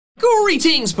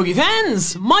Greetings, Poke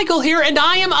fans! Michael here, and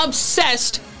I am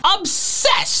obsessed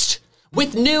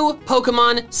with new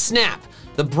Pokémon Snap,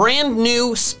 the brand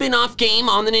new spin-off game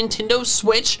on the Nintendo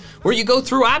Switch, where you go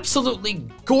through absolutely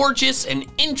gorgeous and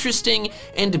interesting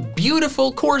and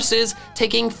beautiful courses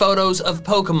taking photos of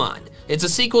Pokémon. It's a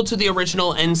sequel to the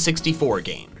original N64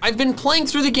 game. I've been playing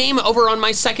through the game over on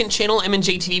my second channel,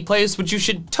 MandJTV Plays, which you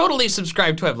should totally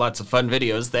subscribe to. I have lots of fun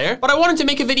videos there. But I wanted to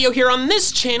make a video here on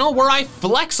this channel where I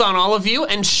flex on all of you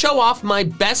and show off my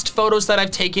best photos that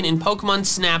I've taken in Pokémon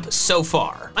Snap so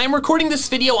far. I'm recording this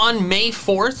video on May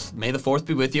 4th. May the 4th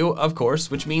be with you, of course,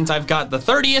 which means I've got the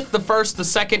 30th, the 1st, the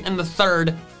 2nd, and the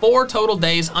 3rd, 4 total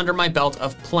days under my belt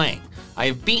of playing. I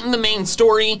have beaten the main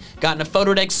story, gotten a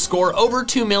Photodex score over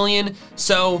 2 million,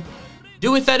 so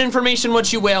do with that information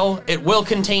what you will. It will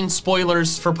contain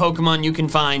spoilers for Pokemon you can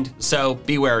find, so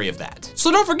be wary of that.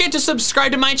 So don't forget to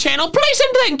subscribe to my channel, please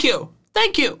and thank you.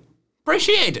 Thank you,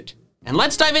 appreciate it. And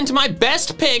let's dive into my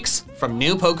best picks from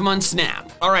new Pokémon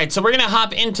Snap. All right, so we're gonna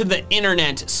hop into the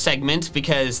internet segment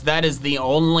because that is the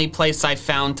only place I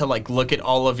found to like look at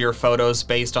all of your photos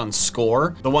based on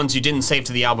score. The ones you didn't save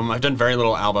to the album, I've done very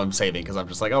little album saving because I'm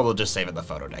just like, oh, we'll just save it in the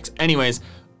Photodex. Anyways,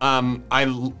 I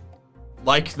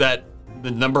like that the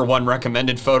 #1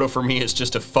 recommended photo for me is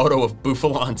just a photo of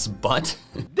Bouffalon's butt.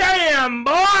 Damn,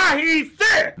 boy, he's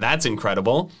thick! That's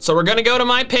incredible. So we're gonna go to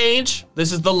my page.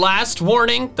 This is the last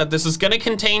warning that this is gonna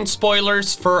contain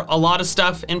spoilers for a lot of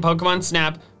stuff in Pokemon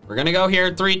Snap. We're gonna go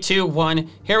here, 3, 2, 1,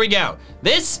 here we go.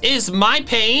 This is my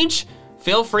page.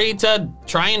 Feel free to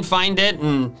try and find it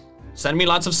and send me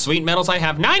lots of sweet medals. I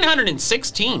have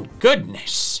 916,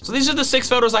 goodness. So these are the 6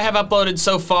 photos I have uploaded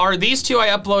so far. These 2 I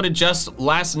uploaded just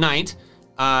last night.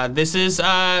 This is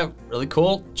a really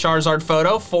cool Charizard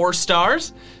photo, 4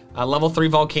 stars, level 3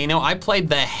 volcano. I played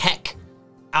the heck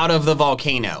out of the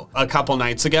volcano a couple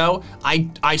nights ago.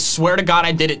 I swear to God,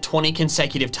 I did it 20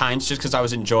 consecutive times just because I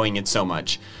was enjoying it so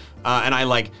much. And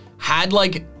I had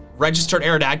registered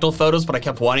Aerodactyl photos, but I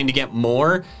kept wanting to get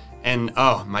more. And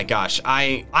oh my gosh,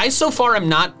 I so far am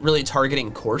not really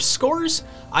targeting course scores.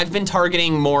 I've been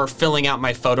targeting more filling out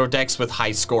my photo decks with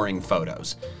high scoring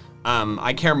photos.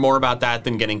 I care more about that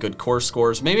than getting good course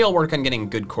scores. Maybe I'll work on getting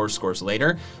good course scores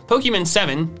later. Pokemon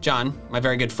 7, John, my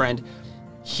very good friend,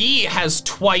 he has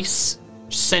twice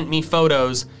sent me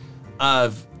photos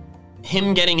of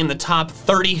him getting in the top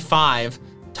 35,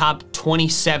 top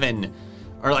 27,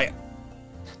 or like,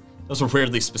 those were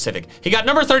weirdly specific. He got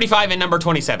number 35 and number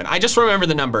 27. I just remember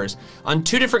the numbers on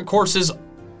 2 different courses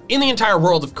in the entire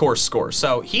world of course scores.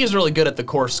 So he's really good at the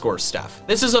course score stuff.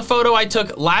 This is a photo I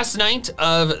took last night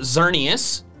of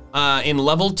Xerneas in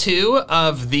level 2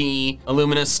 of the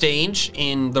Illumina stage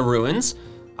in the ruins.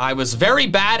 I was very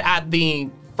bad at the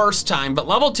first time, but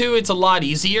level 2, it's a lot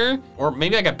easier, or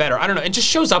maybe I got better. I don't know, it just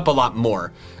shows up a lot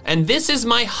more. And this is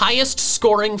my highest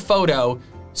scoring photo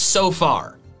so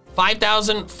far.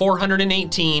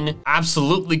 5,418,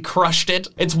 absolutely crushed it.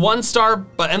 It's 1 star,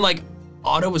 but, and like,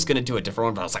 Otto was gonna do a different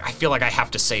one, but I was like, I feel like I have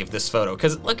to save this photo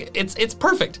because look, it's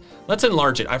perfect. Let's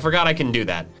enlarge it. I forgot I can do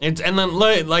that. And then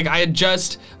like I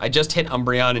just hit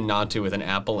Umbreon and Natu with an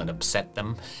apple and upset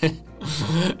them.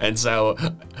 And so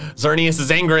Xerneas is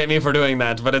angry at me for doing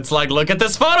that, but it's like, look at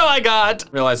this photo I got.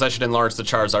 Realized I should enlarge the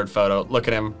Charizard photo. Look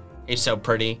at him, he's so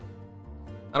pretty.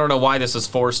 I don't know why this is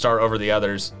 4 star over the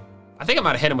others. I think I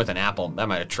might've hit him with an apple. That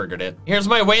might've triggered it. Here's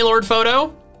my Wailord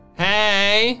photo.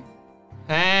 Hey.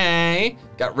 Hey,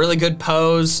 got really good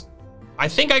pose. I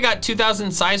think I got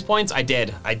 2,000 size points. I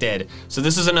did. So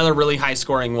this is another really high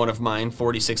scoring one of mine,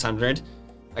 4,600.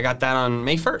 I got that on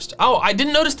May 1st. Oh, I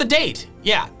didn't notice the date.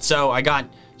 Yeah, so I got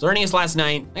Xerneas last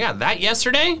night. I got that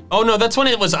yesterday. Oh no, that's when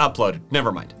it was uploaded.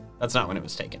 Never mind, that's not when it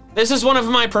was taken. This is one of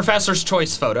my professor's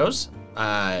choice photos.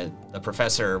 The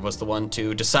professor was the one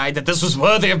to decide that this was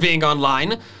worthy of being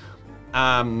online.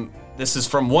 This is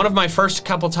from one of my first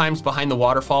couple times behind the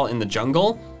waterfall in the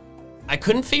jungle. I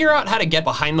couldn't figure out how to get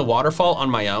behind the waterfall on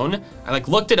my own. I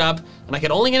looked it up and I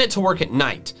could only get it to work at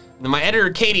night. And then my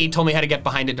editor, Katie, told me how to get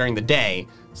behind it during the day.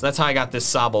 So that's how I got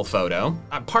this Sobble photo.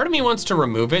 Part of me wants to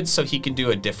remove it so he can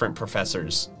do a different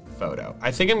professor's photo.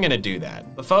 I think I'm gonna do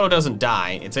that. The photo doesn't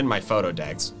die, it's in my photo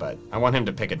decks, but I want him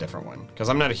to pick a different one because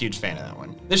I'm not a huge fan of that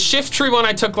one. The shift tree one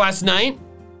I took last night,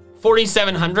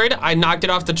 4,700, I knocked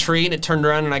it off the tree and it turned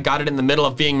around and I got it in the middle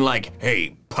of being like,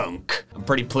 hey, punk. I'm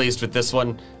pretty pleased with this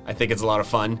one. I think it's a lot of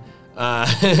fun.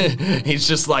 He's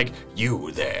just like,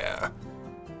 you there,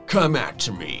 come at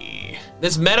me.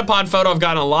 This Metapod photo I've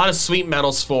gotten a lot of sweet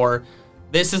medals for.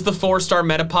 This is the 4-star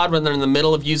Metapod when they're in the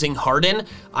middle of using Harden.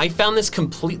 I found this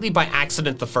completely by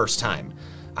accident the first time.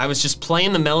 I was just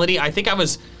playing the melody. I think I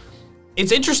was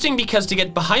It's interesting because to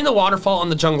get behind the waterfall on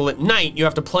the jungle at night, you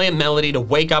have to play a melody to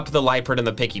wake up the leopard and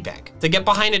the piggyback. To get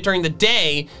behind it during the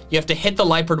day, you have to hit the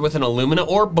leopard with an Illumina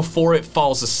orb before it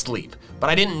falls asleep. But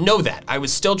I didn't know that. I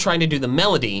was still trying to do the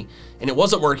melody and it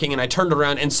wasn't working, and I turned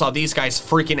around and saw these guys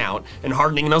freaking out and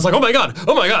hardening, and I was like, oh my God,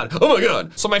 oh my God, oh my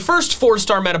God. So my first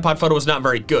 4-star Metapod photo was not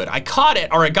very good. I caught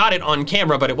it, or I got it on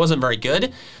camera, but it wasn't very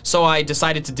good. So I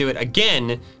decided to do it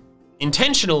again,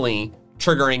 intentionally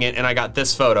triggering it, and I got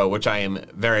this photo, which I am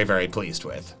very, very pleased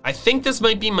with. I think this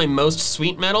might be my most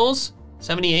sweet medals.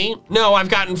 78? No, I've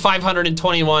gotten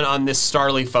 521 on this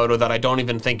Starly photo that I don't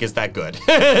even think is that good.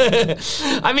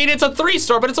 I mean, it's a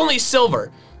 3-star, but it's only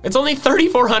silver. It's only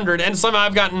 3,400, and somehow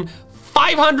I've gotten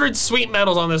 500 sweet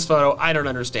medals on this photo. I don't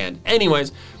understand.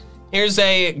 Anyways, here's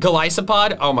a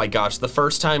Golisopod. Oh my gosh, the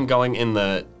first time going in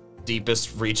the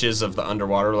deepest reaches of the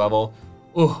underwater level.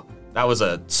 Ooh, that was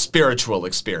a spiritual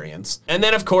experience. And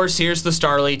then of course, here's the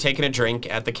Starly taking a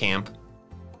drink at the camp.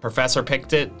 Professor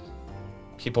picked it.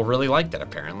 People really liked it,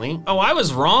 apparently. Oh, I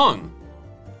was wrong.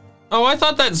 Oh, I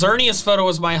thought that Xerneas photo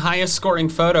was my highest scoring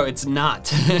photo. It's not.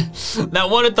 That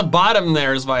one at the bottom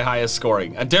there is my highest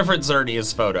scoring. A different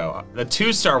Xerneas photo. The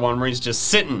 2-star one where he's just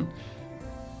sitting.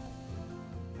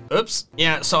 Oops.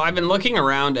 Yeah, so I've been looking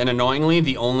around, and annoyingly,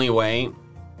 the only way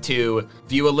to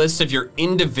view a list of your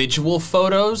individual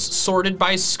photos sorted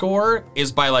by score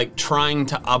is by like trying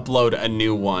to upload a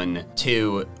new one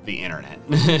to the internet.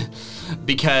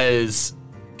 Because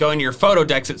going to your photo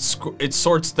decks, it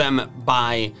sorts them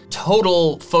by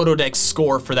total photo deck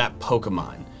score for that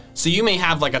Pokemon. So you may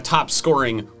have like a top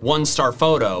scoring 1-star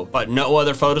photo, but no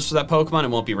other photos for that Pokemon,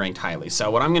 it won't be ranked highly. So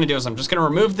what I'm gonna do is I'm just gonna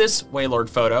remove this Wailord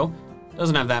photo.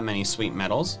 Doesn't have that many sweet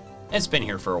medals. It's been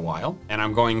here for a while, and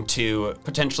I'm going to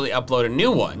potentially upload a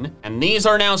new one, and these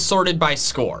are now sorted by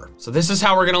score. So this is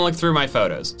how we're gonna look through my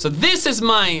photos. So this is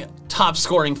my top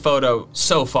scoring photo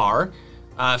so far.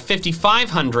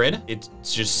 5,500, it's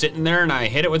just sitting there, and I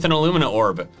hit it with an Illumina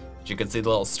orb. As you can see the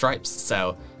little stripes,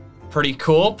 so pretty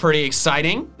cool, pretty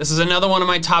exciting. This is another one of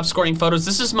my top scoring photos.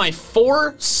 This is my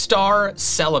 4-star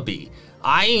Celebi.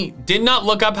 I did not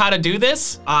look up how to do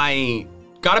this. I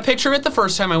got a picture of it the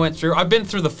first time I went through. I've been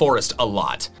through the forest a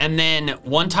lot. And then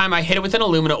one time I hit it with an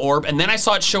Illumina orb, and then I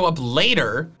saw it show up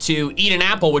later to eat an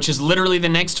apple, which is literally the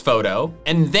next photo.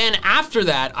 And then after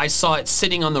that, I saw it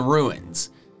sitting on the ruins.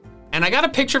 And I got a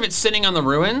picture of it sitting on the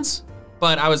ruins,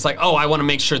 but I was like, oh, I wanna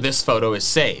make sure this photo is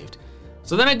saved.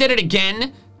 So then I did it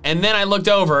again, and then I looked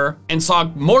over and saw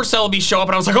more Celebi show up,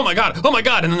 and I was like, oh my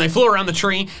God, and then they flew around the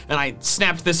tree, and I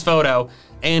snapped this photo.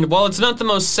 And while it's not the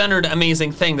most centered,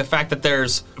 amazing thing, the fact that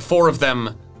there's 4 of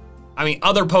them, I mean,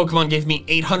 other Pokemon gave me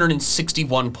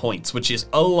 861 points, which is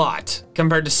a lot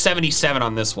compared to 77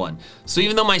 on this one. So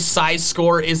even though my size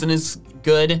score isn't as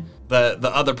good,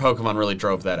 the other Pokemon really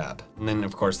drove that up. And then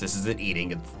of course, this is it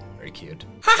eating. It's very cute.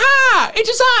 Ha! It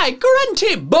is I,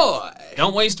 Grunty Boy.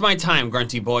 Don't waste my time,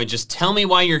 Grunty Boy. Just tell me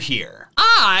why you're here.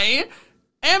 I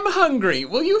am hungry.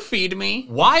 Will you feed me?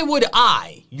 Why would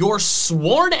I, your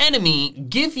sworn enemy,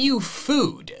 give you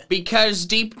food? Because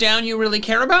deep down you really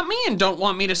care about me and don't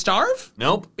want me to starve?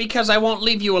 Nope. Because I won't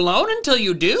leave you alone until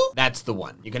you do? That's the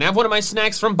one. You can have one of my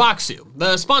snacks from Boxu,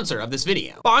 the sponsor of this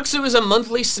video. Boxu is a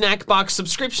monthly snack box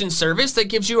subscription service that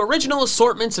gives you original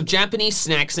assortments of Japanese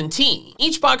snacks and tea.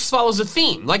 Each box follows a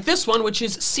theme, like this one, which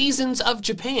is Seasons of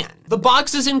Japan. The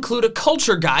boxes include a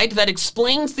culture guide that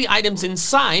explains the items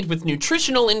inside with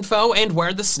nutritional info and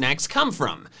where the snacks come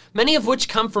from, many of which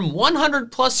come from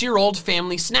 100-plus-year-old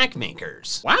family snack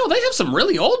makers. Wow, they have some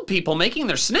really old people making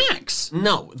their snacks.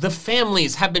 No, the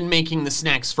families have been making the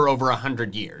snacks for over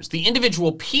 100 years. The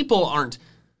individual people aren't.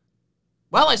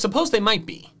 Well, I suppose they might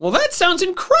be. Well, that sounds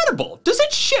incredible. Does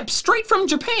it ship straight from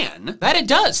Japan? That it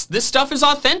does. This stuff is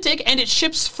authentic and it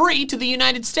ships free to the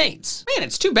United States. Man,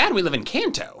 it's too bad we live in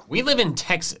Kanto. We live in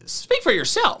Texas. Speak for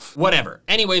yourself. Whatever.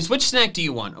 Anyways, which snack do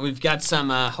you want? We've got some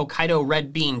Hokkaido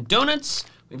red bean donuts.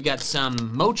 We've got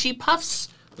some mochi puffs.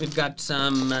 We've got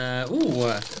some,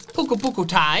 puku puku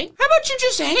tai. How about you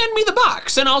just hand me the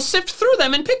box and I'll sift through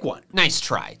them and pick one? Nice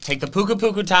try. Take the puku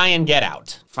puku tai and get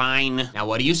out. Fine. Now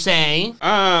what do you say?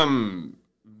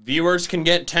 Viewers can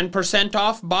get 10%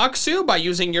 off Boxu by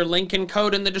using your link and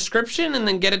code in the description and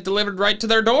then get it delivered right to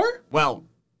their door? Well,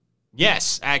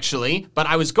 yes, actually, but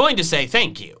I was going to say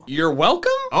thank you. You're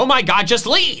welcome? Oh my God, just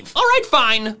leave. All right,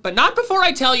 fine, but not before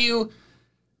I tell you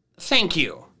thank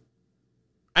you.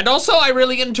 And also, I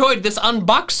really enjoyed this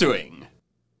unboxing.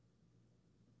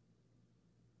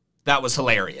 That was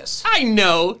hilarious. I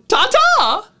know,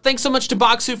 ta-ta! Thanks so much to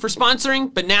Boxu for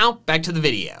sponsoring, but now, back to the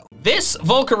video. This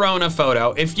Volcarona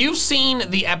photo, if you've seen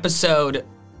the episode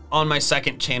on my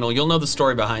second channel, you'll know the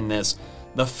story behind this.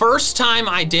 The first time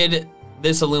I did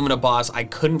this Illumina boss, I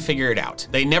couldn't figure it out.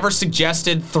 They never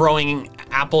suggested throwing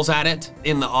apples at it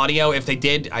in the audio. If they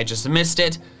did, I just missed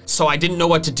it. So I didn't know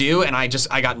what to do, and I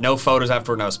got no photos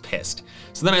afterward, and I was pissed.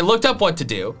 So then I looked up what to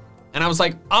do, and I was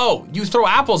like, oh, you throw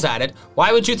apples at it.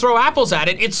 Why would you throw apples at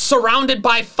it? It's surrounded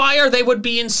by fire. They would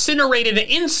be incinerated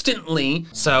instantly.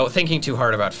 So thinking too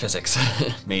hard about physics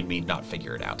made me not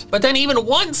figure it out. But then even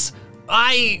once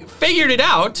I figured it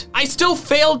out, I still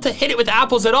failed to hit it with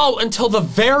apples at all until the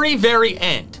very, very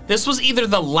end. This was either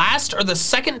the last or the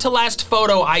second to last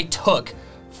photo I took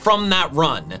from that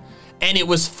run, and it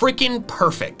was freaking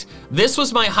perfect. This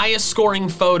was my highest scoring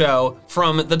photo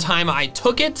from the time I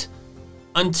took it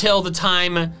until the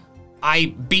time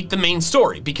I beat the main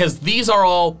story, because these are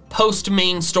all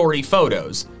post-main story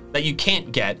photos that you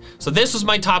can't get. So this was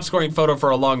my top scoring photo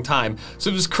for a long time. So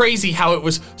it was crazy how it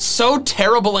was so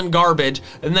terrible and garbage,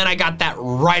 and then I got that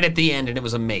right at the end, and it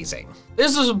was amazing.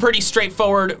 This is a pretty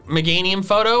straightforward Meganium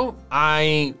photo.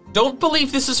 I don't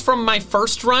believe this is from my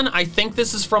first run. I think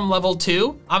this is from level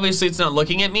 2. Obviously it's not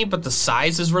looking at me, but the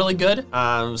size is really good.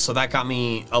 So that got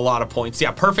me a lot of points.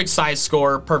 Yeah, perfect size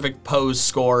score, perfect pose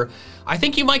score. I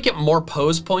think you might get more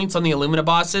pose points on the Illumina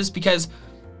bosses because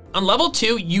on level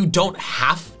 2, you don't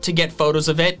have to get photos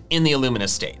of it in the Illumina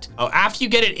state. Oh, after you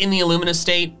get it in the Illumina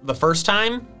state the first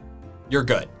time, you're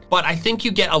good. But I think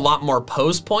you get a lot more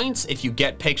pose points if you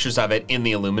get pictures of it in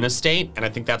the Illumina state, and I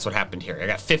think that's what happened here. I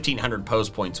got 1,500 pose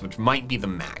points, which might be the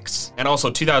max. And also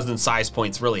 2,000 size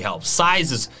points really helps.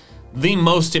 Size is the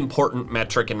most important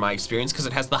metric in my experience because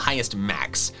it has the highest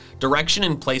max. Direction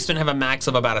and placement have a max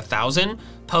of about 1,000.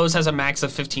 Pose has a max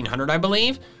of 1,500, I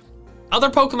believe. Other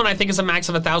Pokemon I think is a max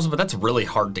of 1,000, but that's really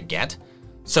hard to get.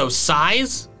 So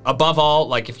size, above all,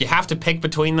 like if you have to pick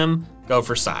between them, go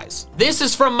for size. This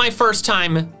is from my first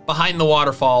time behind the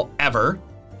waterfall ever.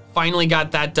 Finally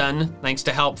got that done thanks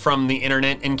to help from the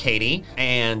internet and Katie.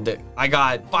 And I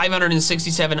got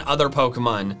 567 other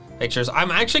Pokemon pictures.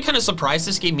 I'm actually kind of surprised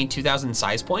this gave me 2,000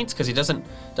 size points because it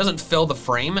doesn't fill the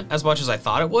frame as much as I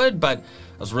thought it would, but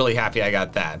I was really happy I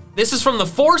got that. This is from the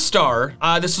 4-star.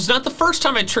 This was not the first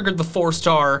time I triggered the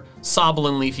 4-star Sobble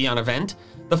and Leafeon event.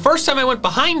 The first time I went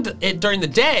behind it during the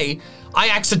day, I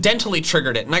accidentally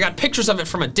triggered it and I got pictures of it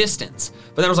from a distance.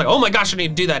 But then I was like, oh my gosh, I need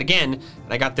to do that again.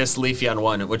 And I got this Leafeon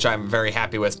one, which I'm very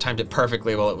happy with. Timed it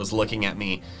perfectly while it was looking at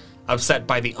me, upset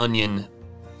by the onion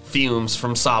fumes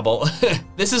from Sobble.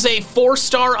 This is a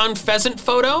 4-star Unpheasant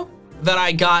photo that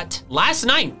I got last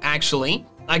night, actually.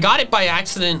 I got it by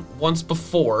accident once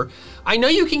before. I know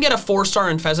you can get a 4-star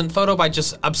Unpheasant photo by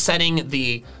just upsetting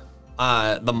the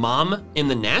mom in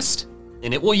the nest,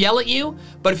 and it will yell at you.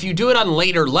 But if you do it on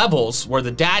later levels where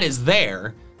the dad is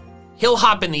there, he'll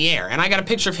hop in the air. And I got a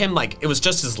picture of him like it was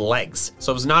just his legs.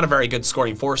 So it was not a very good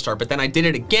scoring 4-star, but then I did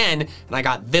it again and I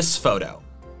got this photo.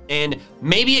 And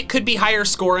maybe it could be higher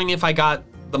scoring if I got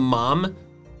the mom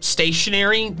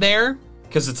stationary there,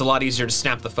 because it's a lot easier to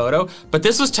snap the photo, but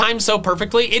this was timed so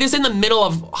perfectly. It is in the middle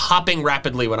of hopping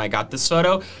rapidly when I got this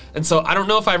photo, and so I don't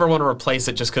know if I ever want to replace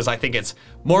it just because I think it's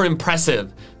more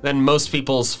impressive than most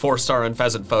people's 4-star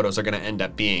Unpheasant photos are gonna end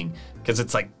up being, because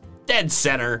it's like dead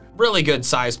center, really good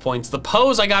size points. The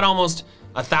pose, I got almost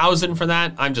 1,000 for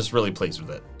that. I'm just really pleased with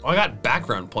it. Oh, I got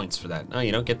background points for that. No,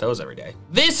 you don't get those every day.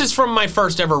 This is from my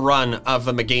first ever run of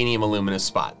the Meganium Illumina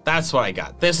spot. That's what I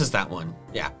got. This is that one,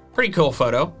 yeah. Pretty cool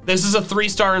photo. This is a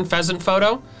 3-star Unpheasant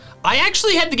photo. I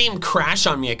actually had the game crash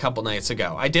on me a couple nights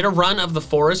ago. I did a run of the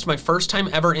forest, my first time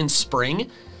ever in spring,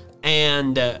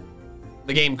 and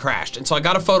the game crashed. And so I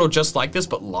got a photo just like this,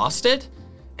 but lost it.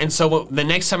 And so the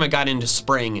next time I got into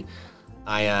spring,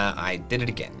 I did it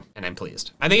again, and I'm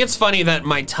pleased. I think it's funny that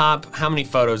my top, how many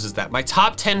photos is that? My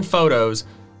top 10 photos,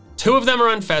 2 of them are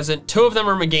Unpheasant, 2 of them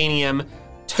are Meganium,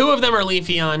 2 of them are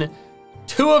Leafeon,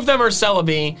 2 of them are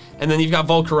Celebi, and then you've got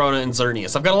Volcarona and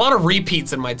Xerneas. I've got a lot of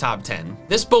repeats in my top 10.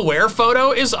 This Beware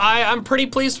photo is I'm pretty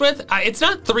pleased with. It's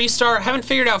not 3-star, haven't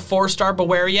figured out 4-star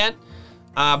Beware yet,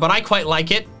 but I quite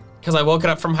like it because I woke it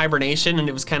up from hibernation and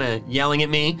it was kind of yelling at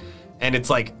me, and it's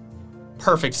like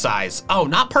perfect size. Oh,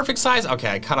 not perfect size? Okay,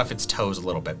 I cut off its toes a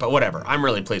little bit, but whatever. I'm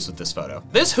really pleased with this photo.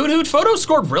 This Hoot Hoot photo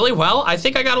scored really well. I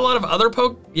think I got a lot of other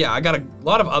I got a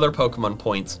lot of other Pokemon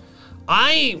points.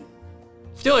 I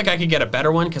feel like I could get a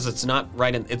better one because it's not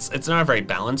right in, it's not a very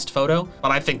balanced photo,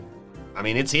 but I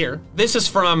mean, it's here. This is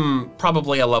from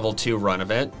probably a level 2 run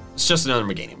of it. It's just another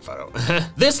Meganium photo.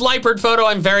 This Liepard photo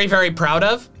I'm very, very proud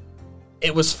of.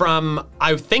 It was from,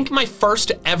 I think, my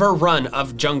first ever run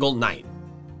of Jungle Knight.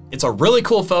 It's a really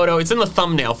cool photo. It's in the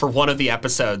thumbnail for one of the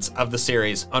episodes of the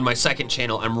series on my second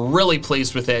channel. I'm really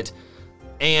pleased with it.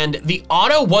 and the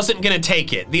auto wasn't gonna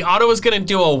take it. The auto was gonna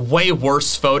do a way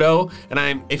worse photo,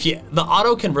 and the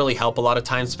auto can really help a lot of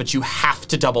times, but you have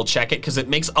to double check it because it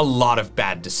makes a lot of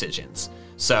bad decisions.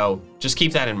 So just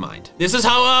keep that in mind. This is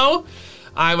Ho-Oh.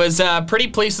 I was pretty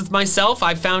pleased with myself.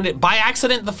 I found it by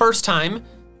accident the first time.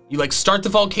 You like start the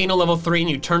volcano level 3 and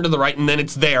you turn to the right and then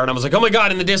it's there. And I was like, oh my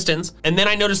God, in the distance. And then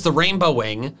I noticed the rainbow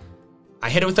wing. I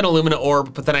hit it with an Illumina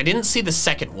orb, but then I didn't see the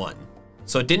second one.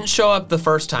 So it didn't show up the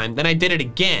first time. Then I did it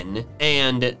again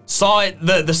and saw it,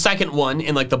 the second one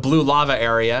in like the blue lava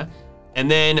area. And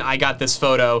then I got this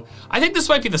photo. I think this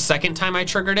might be the second time I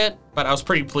triggered it, but I was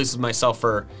pretty pleased with myself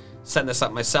for setting this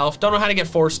up myself. Don't know how to get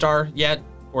 4-star yet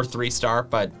or 3-star,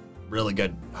 but really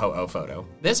good Ho-Oh photo.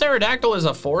 This Aerodactyl is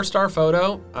a 4-star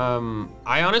photo.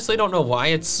 I honestly don't know why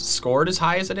it's scored as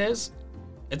high as it is.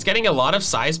 It's getting a lot of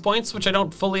size points, which I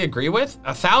don't fully agree with.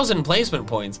 1,000 placement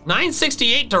points,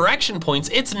 968 direction points.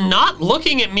 It's not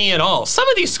looking at me at all. Some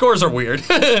of these scores are weird.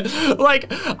 Like,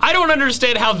 I don't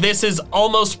understand how this is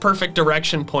almost perfect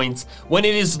direction points when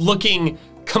it is looking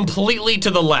completely to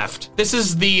the left. This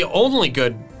is the only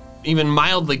good, even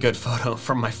mildly good photo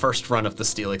from my first run of the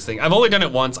Steelix thing. I've only done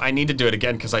it once. I need to do it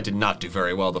again because I did not do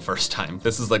very well the first time.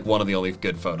 This is like one of the only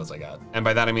good photos I got. And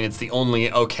by that, I mean, it's the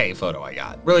only okay photo I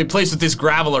got. Really pleased with this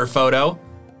Graveler photo.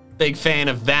 Big fan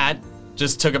of that.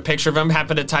 Just took a picture of him,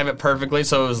 happened to time it perfectly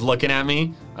so it was looking at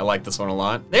me. I like this one a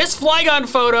lot. This Flygon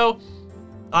photo,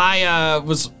 I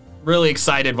was really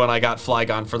excited when I got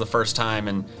Flygon for the first time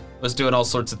and was doing all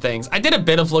sorts of things. I did a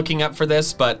bit of looking up for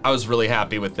this, but I was really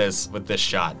happy with this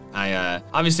shot.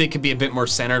 Obviously it could be a bit more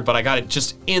centered, but I got it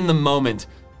just in the moment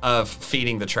of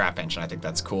feeding the trap engine. I think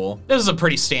that's cool. This is a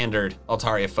pretty standard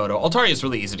Altaria photo. Altaria is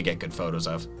really easy to get good photos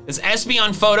of. This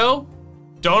Espeon photo,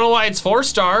 don't know why it's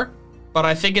 4-star, but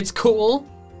I think it's cool.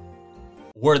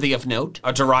 Worthy of note.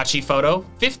 A Jirachi photo,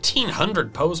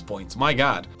 1,500 pose points, my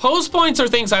God. Pose points are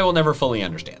things I will never fully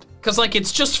understand, because like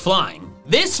it's just flying.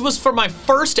 This was for my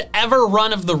first ever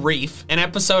run of the reef, an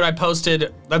episode I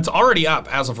posted that's already up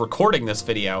as of recording this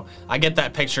video. I get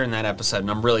that picture in that episode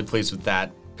and I'm really pleased with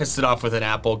that. Pissed it off with an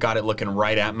apple, got it looking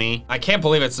right at me. I can't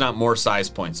believe it's not more size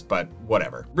points, but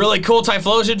whatever. Really cool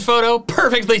Typhlosion photo,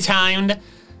 perfectly timed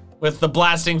with the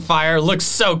blasting fire, looks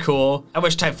so cool. I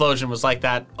wish Typhlosion was like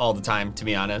that all the time, to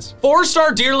be honest.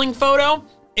 4-star Deerling photo,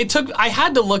 I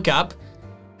had to look up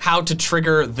how to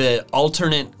trigger the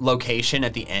alternate location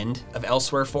at the end of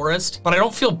Elsewhere Forest, but I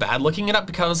don't feel bad looking it up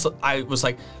because I was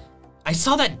like, I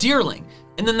saw that Deerling,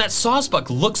 and then that Sawsbuck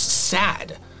looks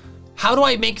sad. How do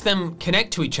I make them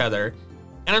connect to each other?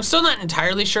 And I'm still not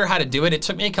entirely sure how to do it. It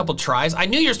took me a couple tries. I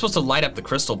knew you're supposed to light up the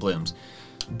crystal blooms,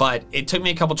 but it took me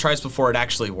a couple tries before it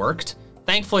actually worked.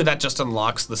 Thankfully, that just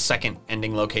unlocks the second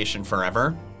ending location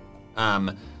forever.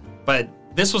 But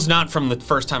this was not from the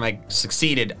first time I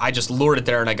succeeded. I just lured it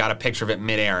there and I got a picture of it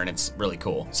midair and it's really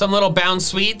cool. Some little Bound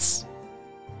Sweets.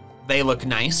 They look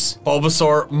nice.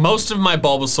 Bulbasaur, most of my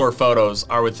Bulbasaur photos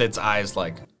are with its eyes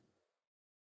like,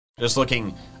 just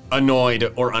looking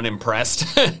annoyed or unimpressed.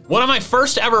 One of my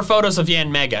first ever photos of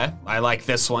Yanmega. I like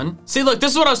this one. See, look,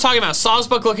 this is what I was talking about.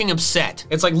 Sawsbuck looking upset.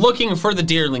 It's like looking for the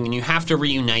Deerling and you have to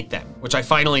reunite them, which I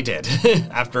finally did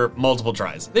after multiple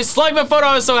tries. This Slugma photo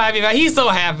I was so happy about. He's so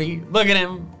happy. Look at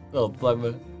him, little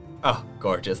Slugma. Oh,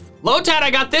 gorgeous. Lotad, I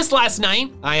got this last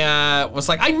night. I was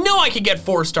like, I know I could get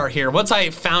 4-star here. Once I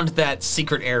found that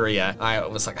secret area, I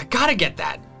was like, I gotta get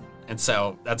that. And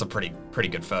so that's a pretty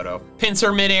good photo.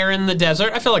 Pinsir midair in the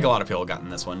desert. I feel like a lot of people have gotten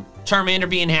this one. Charmander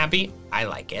being happy. I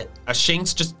like it. A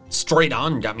Shinx just straight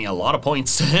on got me a lot of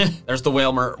points. There's the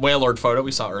Wailord photo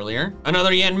we saw earlier.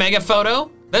 Another Yanmega photo.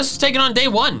 This was taken on day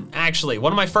 1, actually.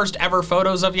 One of my first ever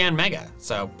photos of Yanmega.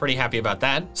 So pretty happy about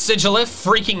that. Sigilif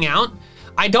freaking out.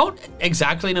 I don't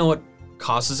exactly know what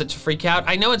causes it to freak out.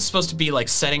 I know it's supposed to be like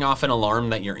setting off an alarm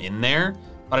that you're in there,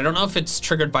 but I don't know if it's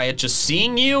triggered by it just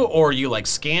seeing you or you like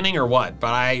scanning or what,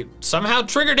 but I somehow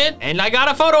triggered it and I got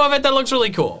a photo of it that looks really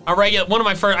cool. A regular, one of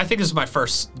my first, I think this is my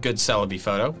first good Celebi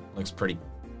photo. Looks pretty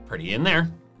in there,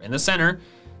 in the center.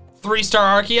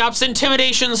 3-star Archeops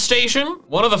Intimidation Station.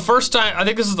 One of the first time, I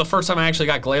think this is the first time I actually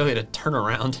got Glalie to turn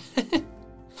around.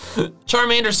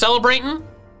 Charmander celebrating.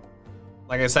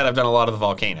 Like I said, I've done a lot of the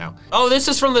volcano. Oh, this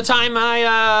is from the time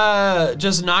I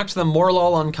just knocked the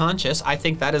Morlul unconscious. I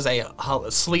think that is a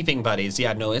sleeping buddies.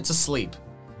 Yeah, no, it's asleep.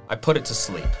 I put it to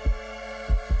sleep.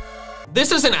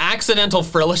 This is an accidental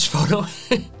Frillish photo.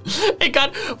 It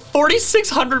got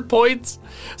 4,600 points.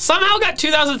 Somehow got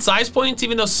 2,000 size points,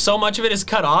 even though so much of it is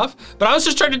cut off. But I was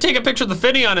just trying to take a picture of the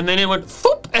Finneon and then it went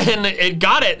foop and it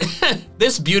got it.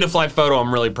 This Beautifly photo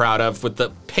I'm really proud of with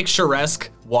the picturesque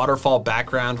waterfall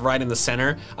background right in the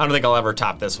center. I don't think I'll ever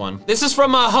top this one. This is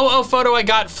from a Ho-Oh photo I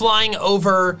got flying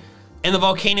over in the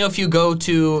volcano. If you go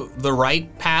to the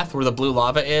right path where the blue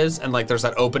lava is, and like there's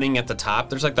that opening at the top,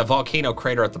 there's like the volcano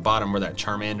crater at the bottom where that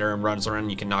Charmander runs around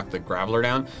and you can knock the Graveler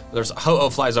down. There's Ho-Oh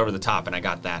flies over the top, and I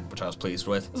got that, which I was pleased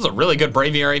with. This is a really good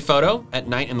Braviary photo at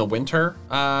night in the winter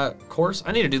course.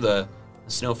 I need to do the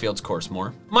Snowfields course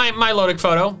more. My Lodic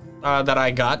photo that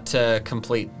I got to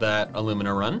complete that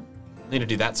Illumina run. Need to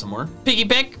do that some more.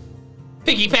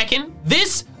 Piggybacking.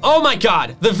 This, oh my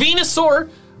God, the Venusaur.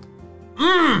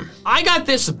 I got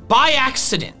this by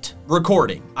accident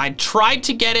recording. I tried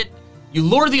to get it. You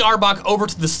lure the Arbok over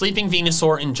to the sleeping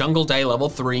Venusaur in Jungle Day level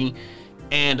 3,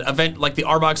 and like the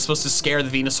Arbok's supposed to scare the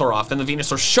Venusaur off, then the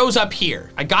Venusaur shows up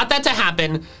here. I got that to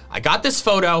happen. I got this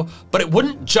photo, but it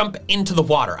wouldn't jump into the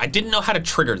water. I didn't know how to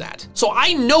trigger that. So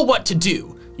I know what to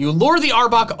do. You lure the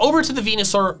Arbok over to the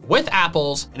Venusaur with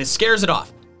apples, and it scares it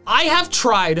off. I have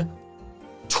tried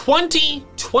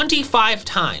 25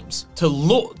 times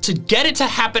to get it to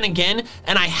happen again,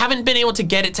 and I haven't been able to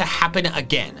get it to happen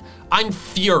again. I'm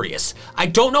furious. I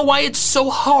don't know why it's so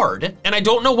hard, and I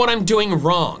don't know what I'm doing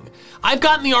wrong. I've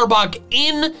gotten the Arbok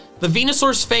in the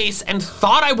Venusaur's face and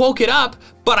thought I woke it up,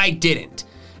 but I didn't.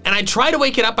 And I try to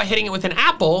wake it up by hitting it with an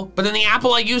apple, but then the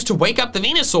apple I used to wake up the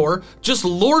Venusaur just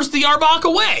lures the Arbok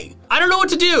away. I don't know what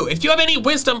to do. If you have any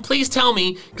wisdom, please tell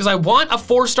me, because I want a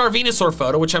 4-star Venusaur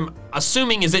photo, which I'm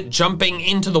assuming is it jumping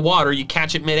into the water, you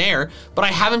catch it midair, but I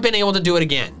haven't been able to do it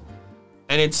again.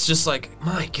 And it's just like,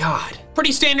 my God.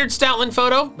 Pretty standard Stoutland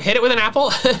photo, hit it with an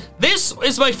apple. This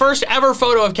is my first ever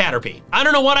photo of Caterpie. I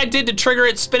don't know what I did to trigger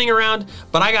it spinning around,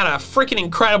 but I got a freaking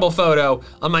incredible photo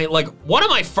on my, like,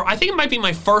 I think it might be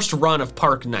my first run of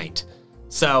Park Night.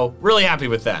 So, really happy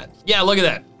with that. Yeah, look at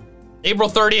that. April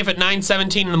 30th at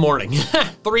 9:17 in the morning.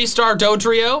 3-star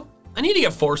Dodrio. I need to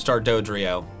get 4-star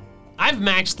Dodrio. I've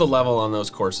maxed the level on those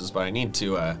courses, but I need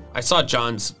to, I saw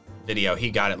John's video, he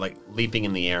got it like leaping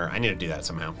in the air. I need to do that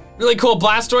somehow. Really cool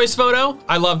Blastoise photo.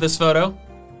 I love this photo.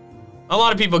 A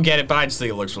lot of people get it, but I just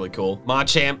think it looks really cool.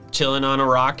 Machamp chilling on a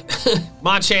rock.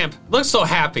 Machamp looks so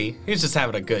happy. He's just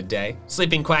having a good day.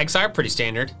 Sleeping Quagsire, pretty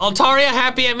standard. Altaria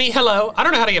happy at me, hello. I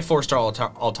don't know how to get 4-star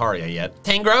Altaria yet.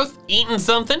 Tangrowth, eating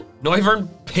something. Noivern,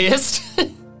 pissed.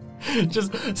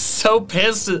 Just so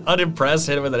pissed, unimpressed,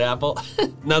 hit him with an apple.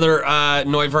 Another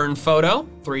Noivern photo,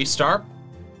 3-star.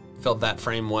 Filled that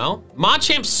frame well.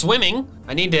 Machamp swimming.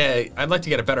 I'd like to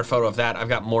get a better photo of that. I've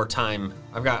got more time.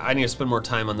 I need to spend more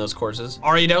time on those courses.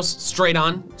 Ariados, straight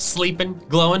on, sleeping,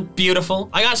 glowing, beautiful.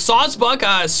 I got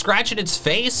Sawsbuck scratching its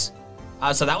face.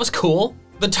 So that was cool.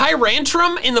 The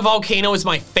Tyrantrum in the volcano is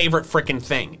my favorite freaking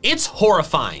thing. It's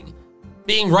horrifying.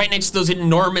 Being right next to those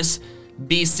enormous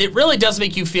beasts, it really does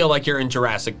make you feel like you're in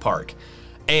Jurassic Park.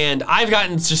 And I've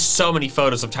gotten just so many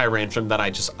photos of Tyrantrum that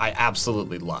I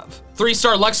absolutely love.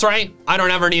 3-star Luxray. I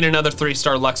don't ever need another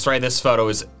 3-star Luxray. This photo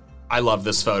I love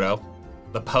this photo.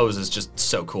 The pose is just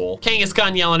so cool.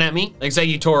 Kangaskhan yelling at me.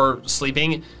 Exeggutor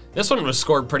sleeping. This one was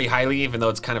scored pretty highly, even though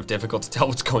it's kind of difficult to tell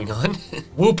what's going on.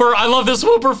 Wooper, I love this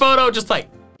Wooper photo. Just like,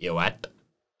 you what?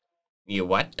 You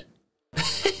what?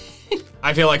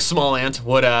 I feel like Small Ant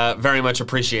would very much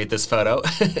appreciate this photo.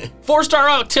 4-star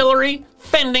Artillery,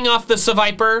 fending off the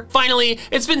Seviper. Finally,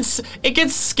 it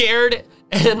gets scared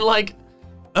and like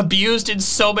abused in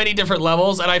so many different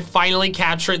levels, and I finally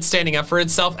capture it standing up for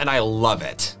itself, and I love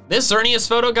it. This Xerneas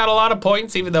photo got a lot of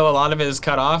points, even though a lot of it is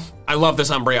cut off. I love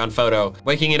this Umbreon photo.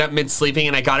 Waking it up mid-sleeping,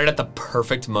 and I got it at the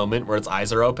perfect moment where its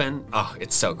eyes are open. Oh,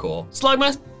 it's so cool.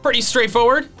 Slugma, pretty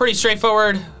straightforward. Pretty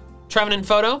straightforward Trevenant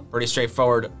photo. Pretty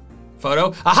straightforward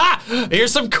photo. Aha!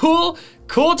 Here's some cool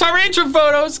Tyrantrum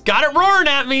photos. Got it roaring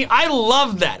at me. I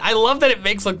love that. I love that it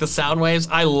makes like the sound waves.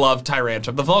 I love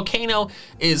Tyrantrum. The volcano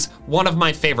is one of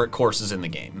my favorite courses in the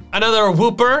game. Another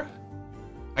Wooper.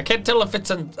 I can't tell if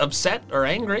it's upset or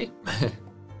angry.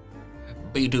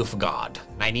 Bidoof God.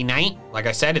 99. Like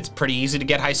I said, it's pretty easy to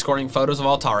get high scoring photos of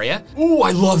Altaria. Ooh,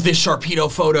 I love this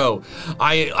Sharpedo photo.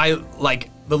 I like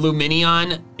the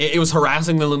Luminion. It was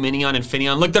harassing the Luminion and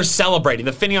Finneon. Look, they're celebrating.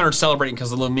 The Finneon are celebrating because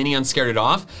the Luminion scared it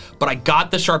off, but I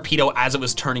got the Sharpedo as it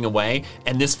was turning away,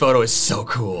 and this photo is so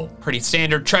cool. Pretty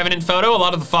standard Trevenant photo. A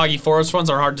lot of the Foggy Forest ones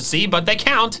are hard to see, but they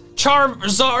count.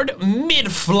 Charizard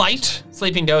mid-flight.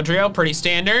 Sleeping Dodrio, pretty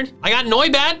standard. I got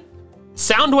Noibat.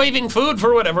 Sound waving food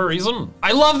for whatever reason.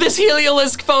 I love this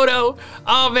Heliolisk photo.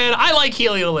 Oh man, I like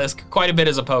Heliolisk quite a bit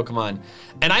as a Pokemon.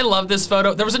 And I love this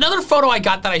photo. There was another photo I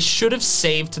got that I should have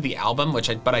saved to the album,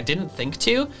 but I didn't think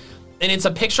to. And it's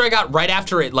a picture I got right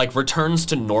after it like returns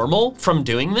to normal from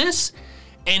doing this.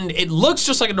 and it looks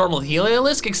just like a normal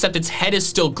Heliolisk, except its head is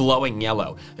still glowing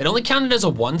yellow. It only counted as a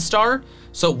 1 star,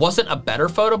 so it wasn't a better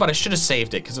photo, but I should have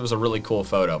saved it because it was a really cool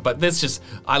photo. But this just,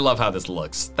 I love how this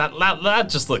looks. That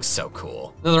just looks so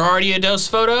cool. Another Artiodose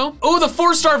photo. Oh, the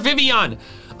 4-star Vivian.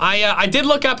 I did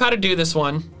look up how to do this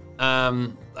one.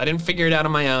 I didn't figure it out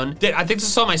on my own. I think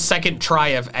this was my second try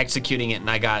of executing it, and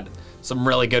I got some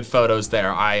really good photos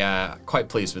there. Quite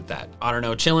pleased with that. I don't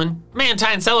know, chilling.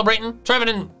 Mantine celebrating,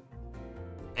 Trevenant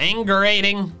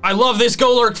angerating. I love this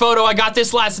Golurk photo. I got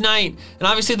this last night. And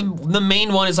obviously the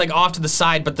main one is like off to the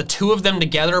side, but the two of them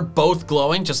together, both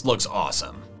glowing, just looks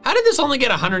awesome. How did this only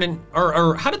get how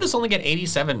did this only get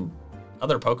 87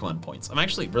 other Pokemon points? I'm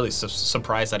actually really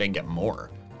surprised I didn't get more.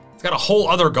 It's got a whole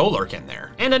other Golurk in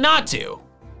there. And a Natu.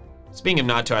 Speaking of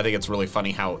Natu, I think it's really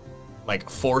funny how like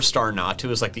 4-star Natu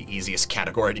is like the easiest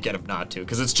category to get of Natu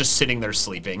because it's just sitting there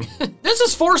sleeping. This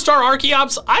is 4-star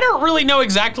Archeops. I don't really know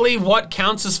exactly what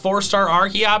counts as 4-star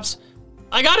Archeops.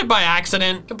 I got it by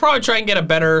accident. Could probably try and get a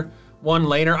better one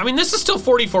later. I mean, this is still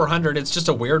 4,400. It's just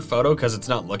a weird photo because it's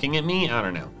not looking at me. I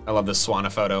don't know. I love this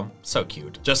Swanna photo. So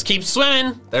cute. Just keep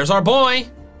swimming. There's our boy.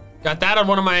 Got that on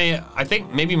one of my, I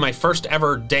think maybe my first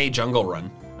ever day jungle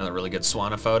run. Another really good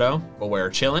Swanna photo. Beware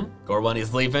chillin'.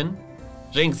 Gorbunny's leaving.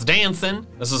 Jinx dancing.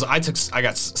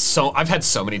 I've had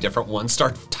so many different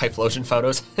 1-star Typhlosion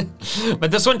photos,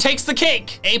 but this one takes the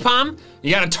cake. Apom,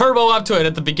 you got a turbo up to it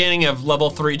at the beginning of level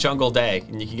 3 jungle day,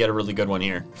 and you can get a really good one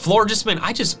here. Florgisman,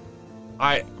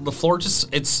 the Florges,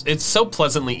 it's so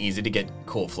pleasantly easy to get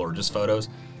cool Florges photos.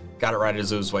 Got it right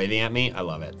as it was waving at me. I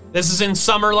love it. This is in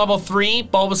summer level 3.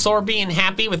 Bulbasaur being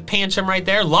happy with Pancham right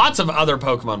there. Lots of other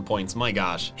Pokemon points, my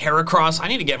gosh. Heracross, I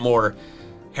need to get more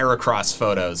Heracross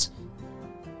photos.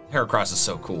 Heracross is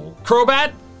so cool.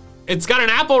 Crobat, it's got an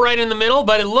apple right in the middle,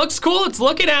 but it looks cool. It's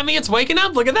looking at me, it's waking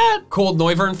up, look at that. Cold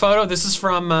Noivern photo. This is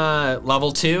from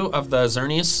level 2 of the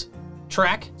Xerneas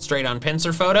track. Straight on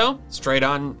Pinsir photo, straight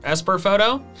on Esper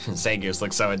photo. Zangoose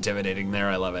looks so intimidating there,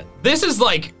 I love it. This is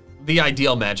like the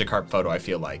ideal Magikarp photo, I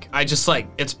feel like.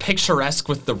 It's picturesque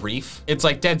with the reef. It's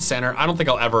like dead center. I don't think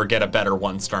I'll ever get a better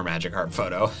 1-star Magikarp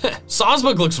photo.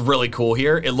 Sawsbuck looks really cool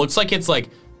here. It looks like it's like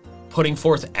putting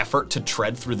forth effort to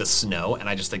tread through the snow, and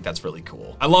I just think that's really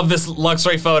cool. I love this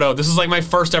Luxray photo. This is like my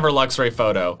first ever Luxray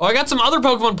photo. Oh, I got some other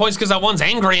Pokemon points because that one's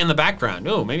angry in the background.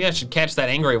 Oh, maybe I should catch that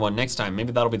angry one next time.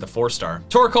 Maybe that'll be the 4-star.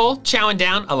 Torkoal, chowing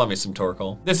down. I love me some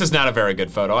Torkoal. This is not a very good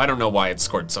photo. I don't know why it's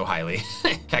scored so highly.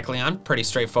 Kecleon, pretty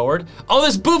straightforward. Oh,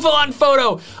 this Bouffalon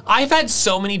photo. I've had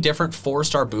so many different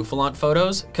 4-star Bouffalon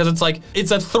photos because it's like,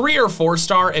 it's a 3 or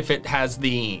 4-star if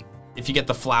you get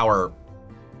the flower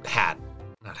hat.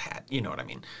 Not hat, you know what I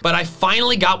mean. But I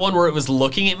finally got one where it was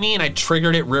looking at me and I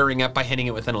triggered it rearing up by hitting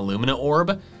it with an Illumina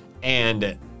orb.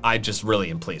 And I just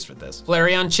really am pleased with this.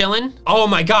 Flareon chillin'. Oh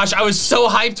my gosh, I was so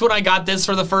hyped when I got this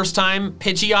for the first time.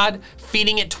 Pidgeot,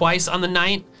 feeding it twice on the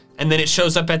night, and then it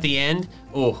shows up at the end.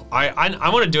 Oh,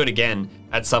 I wanna do it again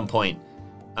at some point.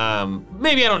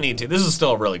 Maybe I don't need to. This is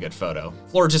still a really good photo.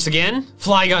 Florges again.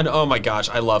 Flygon, oh my gosh,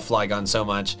 I love Flygon so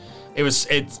much.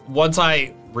 Once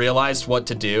I realized what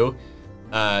to do,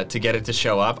 to get it to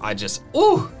show up,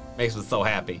 makes me so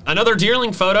happy. Another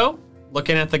Deerling photo,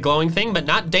 looking at the glowing thing, but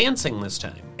not dancing this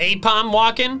time. Apom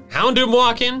walking, Houndoom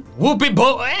walking, whoopee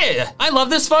boy. I love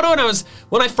this photo, and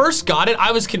when I first got it,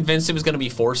 I was convinced it was gonna be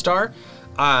 4-star.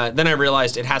 Then I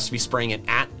realized it has to be spraying it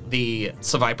at the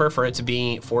Seviper for it to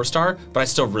be 4-star, but I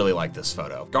still really like this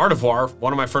photo. Gardevoir,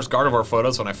 one of my first Gardevoir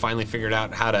photos when I finally figured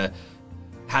out how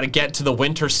to get to the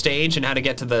winter stage and how to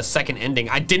get to the second ending.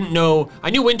 I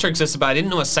knew winter existed, but I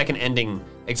didn't know a second ending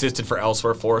existed for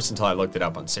Elsewhere Forest until I looked it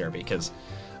up on Cerebi, because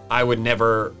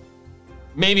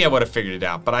maybe I would have figured it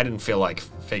out, but I didn't feel like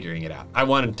figuring it out. I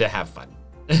wanted to have fun.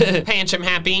 Pancham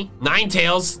happy.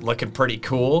 Ninetales looking pretty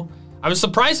cool. I was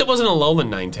surprised it wasn't a Alolan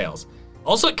Ninetales.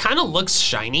 Also, it kind of looks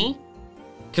shiny,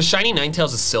 because shiny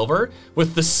Ninetales is silver.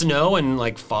 With the snow and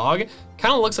like fog,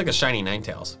 kind of looks like a shiny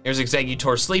Ninetales. Here's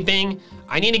Exeggutor sleeping.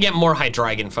 I need to get more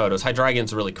Hydreigon photos.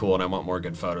 Hydreigon's really cool and I want more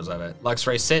good photos of it.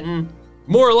 Luxray sitting.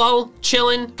 Morlul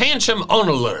chilling. Pancham on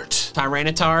alert.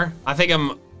 Tyranitar. I think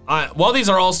while these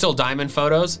are all still diamond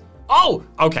photos. Oh,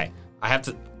 okay. I have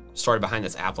to, story behind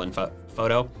this Applin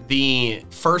photo. The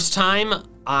first time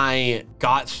I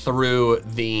got through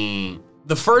the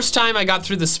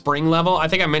spring level, I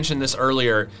think I mentioned this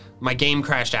earlier, my game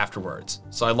crashed afterwards,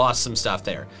 so I lost some stuff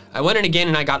there. I went in again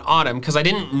and I got autumn, because I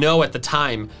didn't know at the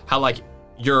time how like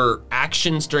your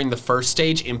actions during the first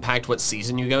stage impact what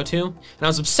season you go to. And I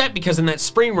was upset because in that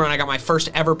spring run, I got my first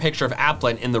ever picture of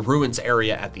Applin in the ruins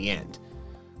area at the end.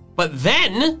 But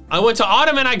then I went to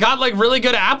autumn and I got like really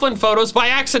good Applin photos by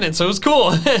accident, so it was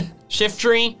cool.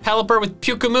 Shiftry, Pelipper with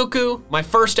Pyukumuku. My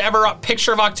first ever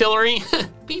picture of Octillery.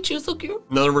 Pichu, so cute.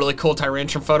 Another really cool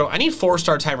Tyrantrum photo. I need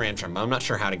 4-star Tyrantrum, but I'm not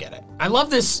sure how to get it. I love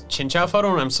this Chinchou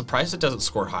photo, and I'm surprised it doesn't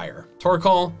score higher.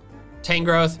 Torkoal,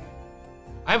 Tangrowth.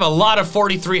 I have a lot of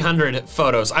 4,300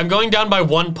 photos. I'm going down by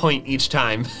 1 point each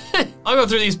time. I'll go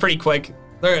through these pretty quick.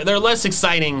 They're less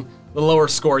exciting the lower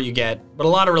score you get, but a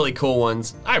lot of really cool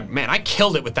ones. Man, I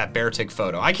killed it with that Beartic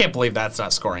photo. I can't believe that's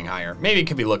not scoring higher. Maybe it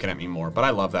could be looking at me more, but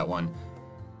I love that one.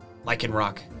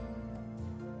 Lycanroc.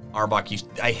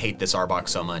 Arbok, I hate this Arbok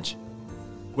so much.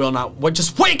 Will not,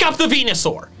 just wake up the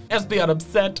Venusaur! Espeon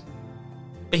upset.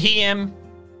 Behem.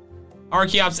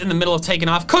 Archeops in the middle of taking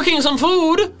off, cooking some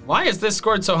food. Why is this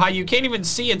scored so high? You can't even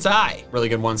see its eye. Really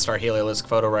good 1-star Heliolisk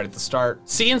photo right at the start.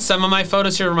 Seeing some of my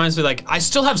photos here reminds me, like, I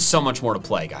still have so much more to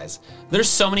play, guys. There's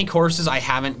so many courses I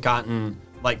haven't gotten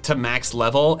like to max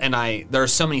level, and there are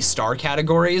so many star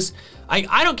categories.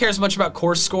 I don't care as much about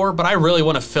course score, but I really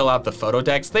want to fill out the photo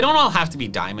decks. They don't all have to be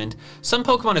diamond. Some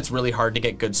Pokemon it's really hard to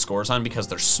get good scores on because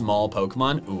they're small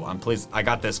Pokemon. Ooh, I'm pleased. I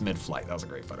got this mid-flight. That was a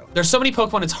great photo. There's so many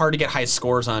Pokemon it's hard to get high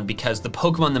scores on because the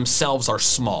Pokemon themselves are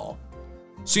small.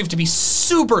 So you have to be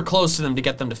super close to them to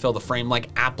get them to fill the frame,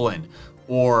 like Applin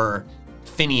or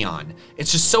Finneon.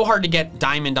 It's just so hard to get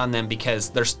diamond on them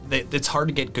because it's hard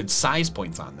to get good size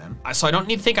points on them. So I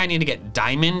don't think I need to get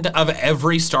diamond of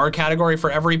every star category for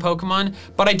every Pokemon,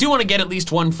 but I do want to get at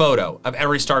least one photo of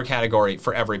every star category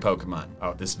for every Pokemon.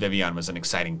 Oh, this Vivian was an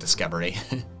exciting discovery.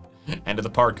 End of the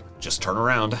park, just turn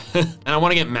around. And I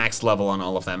want to get max level on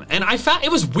all of them. And I found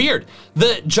it was weird.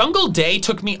 The Jungle Day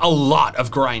took me a lot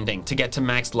of grinding to get to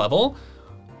max level,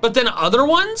 but then other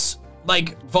ones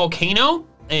like Volcano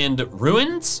and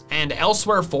Ruins and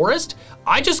Elsewhere Forest,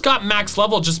 I just got max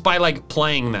level just by like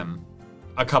playing them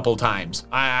a couple times.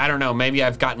 I don't know, maybe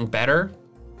I've gotten better,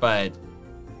 but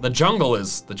the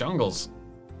jungles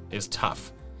is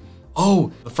tough. Oh,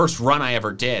 the first run I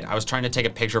ever did, I was trying to take a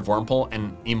picture of Wurmple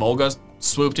and Emolga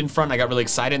swooped in front. I got really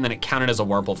excited and then it counted as a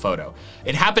Wurmple photo.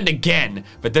 It happened again,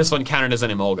 but this one counted as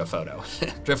an Emolga photo.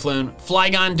 Drifloon,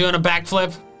 Flygon doing a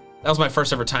backflip. That was my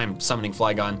first ever time summoning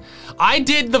Flygon. I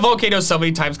did the Volcano so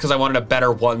many times because I wanted a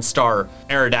better 1-star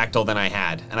Aerodactyl than I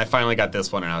had. And I finally got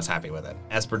this one and I was happy with it.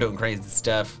 Esper doing crazy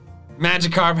stuff.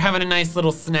 Magikarp having a nice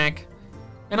little snack.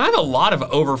 And I have a lot of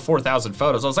over 4,000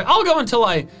 photos. I was like, I'll go until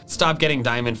I stop getting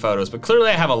diamond photos, but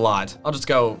clearly I have a lot. I'll just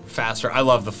go faster. I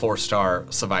love the 4-star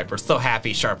Seviper. So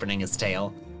happy sharpening his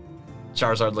tail.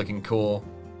 Charizard looking cool.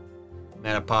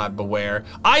 Metapod, Beware.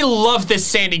 I love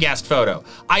this Sandygast photo.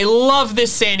 I love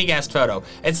this Sandygast photo.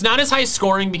 It's not as high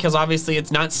scoring because obviously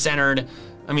it's not centered.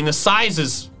 I mean, the size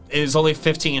is only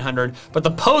 1,500, but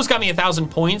the pose got me 1,000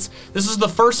 points. This is the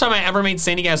first time I ever made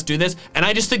Sandygast do this, and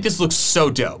I just think this looks so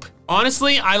dope.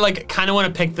 Honestly, I like kind of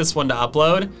want to pick this one to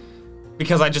upload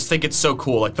because I just think it's so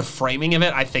cool. Like the framing of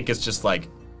it, I think is just like,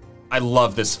 I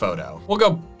love this photo. We'll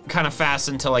go kind of fast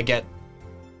until I get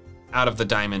out of the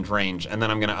diamond range, and then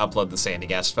I'm gonna upload the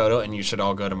Sandygast photo, and you should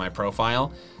all go to my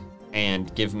profile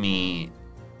and give me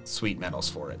sweet medals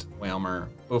for it. Whalmer,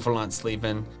 Bouffalant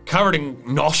sleeping, covered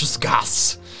in nauseous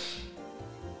gas.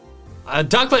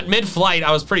 Ducklet mid-flight,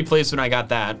 I was pretty pleased when I got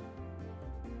that.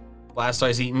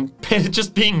 Blastoise eaten,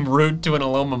 just being rude to an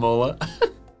Alomomola.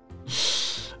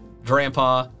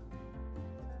 Grandpa.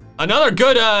 Another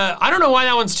good, I don't know why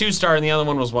that one's 2-star and the other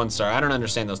one was 1-star. I don't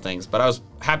understand those things, but I was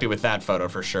happy with that photo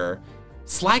for sure.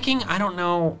 Slacking, I don't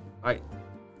know.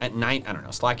 At night, I don't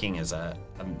know. Slacking is a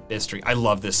mystery. I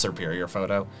love this Superior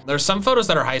photo. There's some photos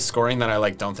that are high scoring that I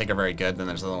like don't think are very good. Then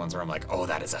there's other ones where I'm like, oh,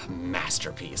 that is a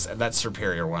masterpiece. And that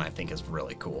Superior one I think is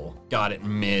really cool. Got it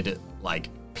mid, like,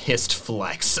 pissed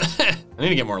flex. I need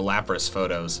to get more Lapras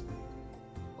photos.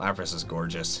 Lapras is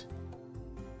gorgeous.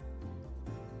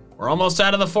 We're almost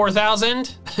out of the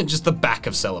 4,000. Just the back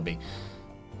of Celebi.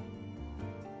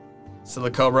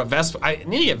 Silicobra, Vespa. I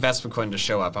need to get Vespiquen to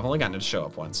show up. I've only gotten it to show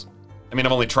up once. I mean,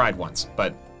 I've only tried once,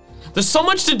 but there's so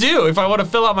much to do if I want to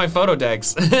fill out my photo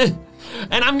decks. And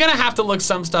I'm gonna have to look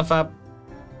some stuff up,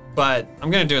 but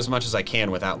I'm gonna do as much as I can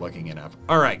without looking it up.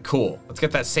 All right, cool. Let's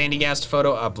get that Sandygast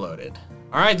photo uploaded.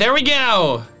 All right, there we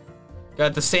go.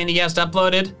 Got the Sandygast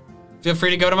uploaded. Feel free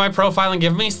to go to my profile and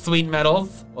give me sweet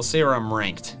medals. We'll see where I'm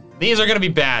ranked. These are gonna be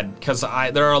bad because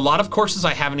there are a lot of courses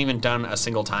I haven't even done a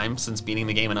single time since beating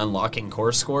the game and unlocking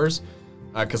course scores.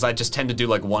 Because I just tend to do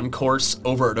like one course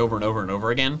over and over and over and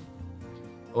over again.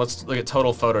 Let's look at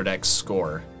total photo deck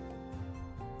score.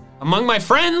 Among my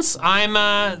friends,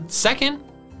 I'm second.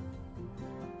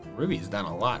 Ruby's done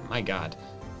a lot, my God.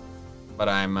 But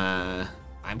I'm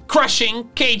crushing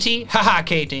Katie, haha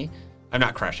Katie. I'm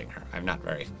not crushing her. I'm not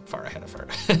very far ahead of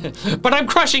her. But I'm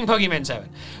crushing Pokemon 7.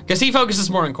 Because he focuses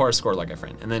more on core score like a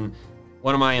friend. And then,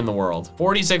 what am I in the world?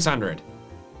 4,600.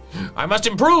 I must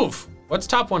improve. What's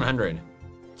top 100?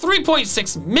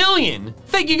 3.6 million.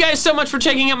 Thank you guys so much for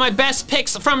checking out my best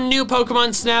picks from new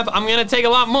Pokemon Snap. I'm gonna take a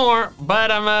lot more,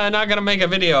 but I'm not gonna make a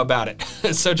video about it.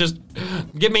 So just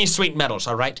give me sweet medals,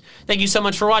 all right? Thank you so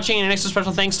much for watching, and an extra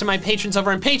special thanks to my patrons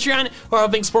over on Patreon who are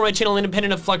helping support my channel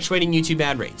independent of fluctuating YouTube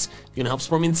ad rates. If you wanna help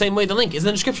support me in the same way, the link is in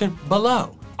the description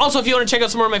below. Also, if you wanna check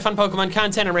out some more of my fun Pokemon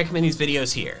content, I recommend these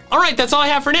videos here. All right, that's all I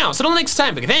have for now. So until next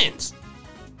time, Big fans,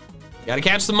 gotta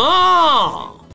catch them all.